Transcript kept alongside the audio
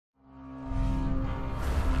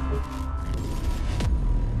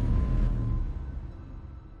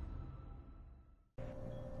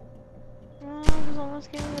was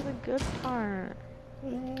getting to the good part.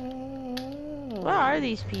 Where are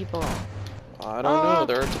these people? I don't know.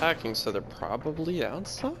 They're attacking, so they're probably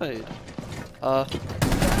outside.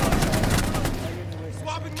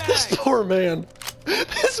 This poor man.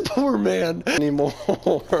 This poor man. Anymore.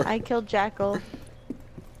 I killed Jackal.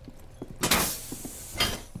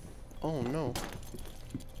 Oh no.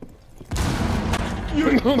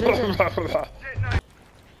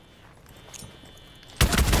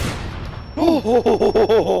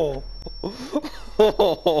 Oh.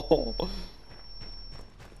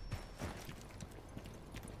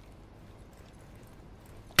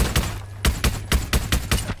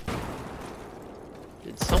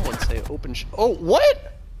 Did someone say open oh,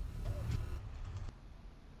 what?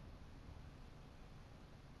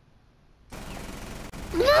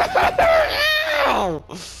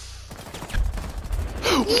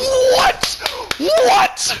 What?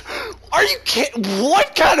 What? Are you kidding?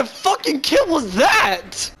 What kind of fucking kill was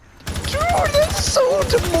that? Dude, that's so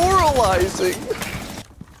demoralizing.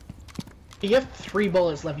 You have 3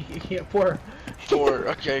 bullets left. You have 4. 4.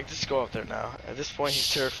 Okay, just go up there now. At this point, he's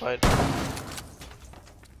terrified.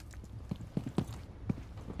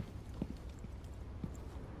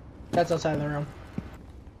 That's outside the room.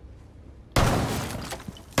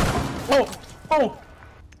 Oh! Oh!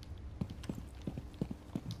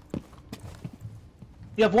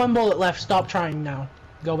 You have 1 bullet left. Stop trying now.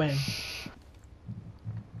 Go in.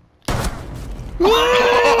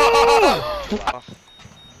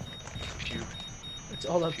 Pew. It's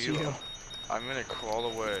all up to you. I'm gonna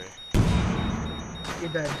crawl away. You're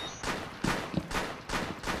dead.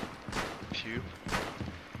 Pew.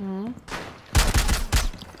 Hmm?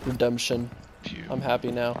 Redemption. Pew. I'm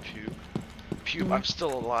happy now. Pew. Pew. I'm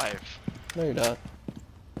still alive. No, you're not.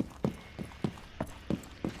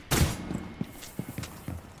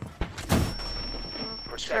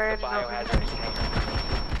 Protect the biohazard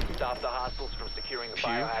container. Stop the hostiles from securing the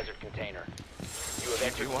biohazard container. You have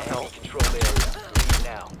entered the enemy controlled area. Leave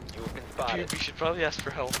now. You have been Pew. spotted. You should probably ask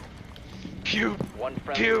for help. Pew. 1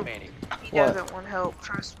 friendly Pew. remaining. He doesn't want help,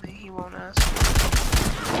 trust me, he won't ask.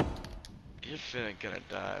 You're finna gonna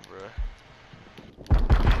die, bro.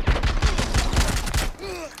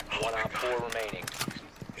 1 op 4 remaining.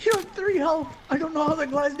 You have 3 health. I don't know how the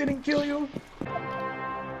glass didn't kill you.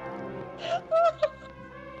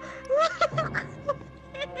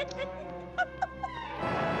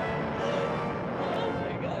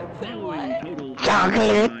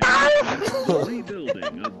 Chocolate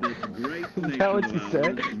Is that what you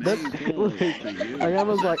said? That's like, I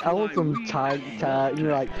was like, I want some Thai, and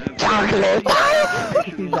you're like, chocolate.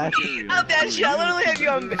 He's actually. Oh, that shit, I literally have you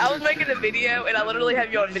on. I was making a video, and I literally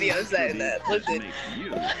have you on video saying that. Listen.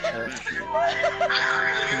 Oh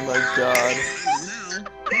my god.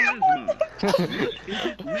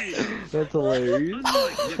 That's hilarious.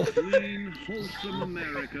 Unlike the clean, wholesome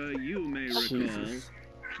America you may recall,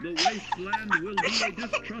 the wasteland will be a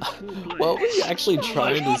distrustful place. What were you actually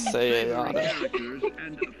trying to say, Ayana?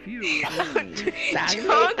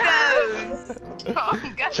 Chonkos!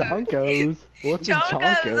 Chonkos? What's a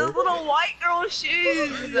Chonkos, Chonko? those little white girl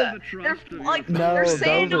shoes! They're like, No, they're those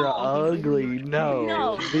sandals! are ugly.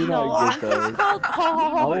 No, do not get those.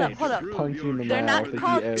 Hold up, hold up. Punch you in the They're mouth not if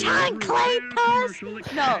called you ever. chancletas!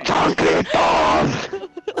 No. Chocolate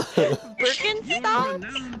Birkenstocks?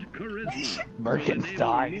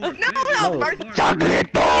 Birkenstock. No,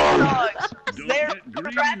 Chocolate dogs. They're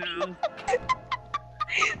strappy.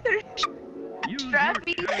 They're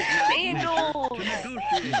strappy sandals.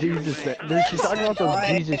 Jesus, she's talking about those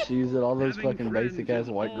Jesus shoes that all those fucking basic ass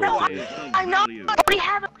white No, girls use. I'm not. We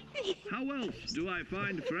have it. How else do I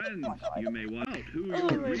find friends? You may want out who Oh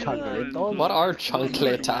your my real God. friends What are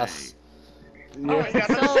chancletas? Oh my god,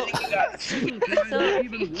 I'm sending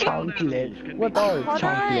you guys. Chocolate. What are Hold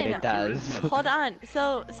chocoletas? Hold on.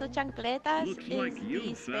 So chancletas is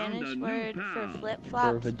the Spanish word for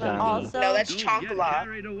flip-flops, but vagina. also... No, that's chocolate. No.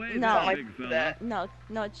 Something like that. No,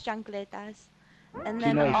 it's chancletas. And She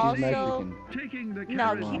then knows she's also... Mexican.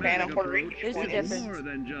 No, Man, I'm Puerto Rican. there's a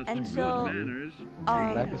difference. And so...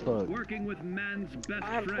 Black as fuck. Working with man's best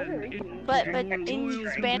I'm Puerto friend Rican. But in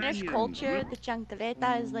Spanish culture, the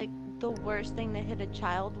chancleta is like the worst thing to hit a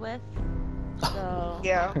child with. So...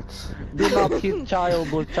 Yeah. Do not hit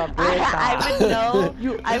child with chocolate. I would know.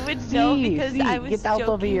 I would know because I was get out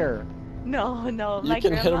joking. of here. No, You my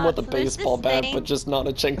can hit him grandma- with a so there's baseball this bat, thing- but just not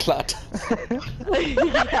a chanclet.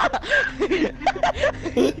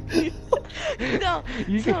 No,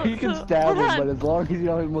 You can stab him, but as long as you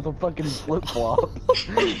don't hit him with a fucking flip flop.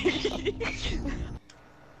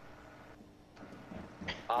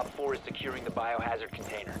 Op 4 is securing the biohazard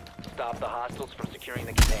container. stop the hostiles from securing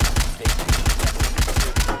the container. Stay secure the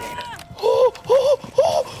container.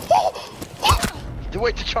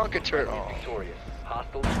 Wait, the Chonka turn off. Victorious.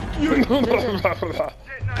 Hostiles.